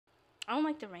I don't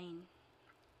like the rain.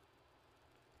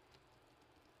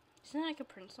 Isn't that like a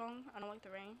Prince song? I don't like the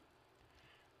rain.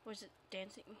 Or is it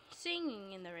dancing?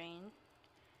 Singing in the rain.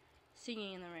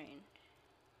 Singing in the rain.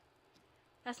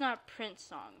 That's not a Prince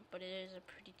song, but it is a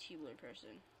pretty tubular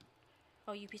person.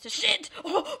 Oh, you piece of shit!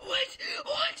 Oh, what?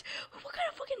 What? What kind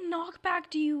of fucking knockback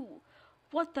do you?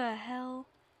 What the hell?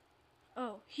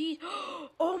 Oh, he.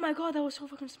 Oh my god, that was so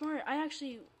fucking smart. I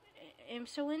actually am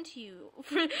so into you.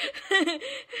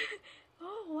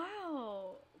 Oh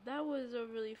wow, that was a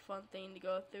really fun thing to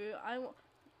go through. I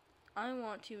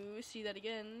want to see that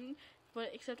again,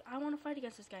 but except I want to fight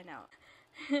against this guy now.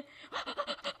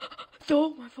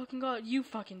 Oh my fucking god, you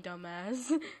fucking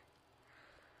dumbass.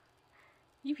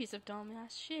 You piece of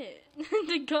dumbass shit.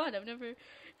 Thank god, I've never...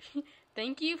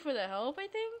 Thank you for the help, I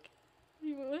think?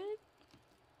 What?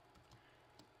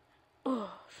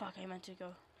 Oh, fuck, I meant to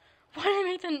go. Why did I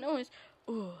make that noise?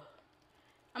 Oh.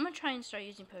 I'm gonna try and start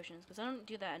using potions, because I don't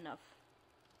do that enough.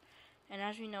 And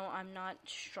as we know, I'm not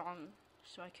strong,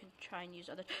 so I can try and use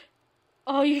other...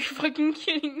 Oh, you're fucking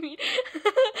kidding me. Oh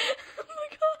my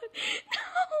god, no!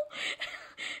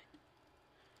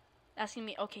 Asking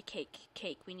me, okay,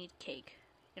 cake, we need cake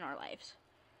in our lives.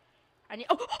 I need...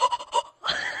 Oh! No!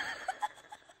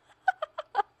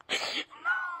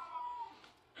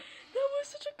 That was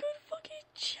such a good fucking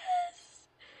chess!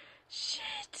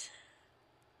 Shit!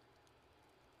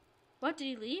 What, did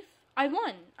he leave? I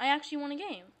won! I actually won a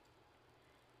game.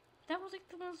 That was like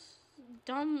the most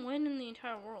dumb win in the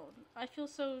entire world. I feel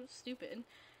so stupid.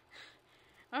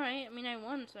 Alright, I mean I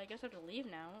won, so I guess I have to leave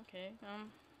now. Okay,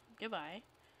 goodbye.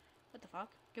 What the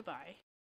fuck? Goodbye.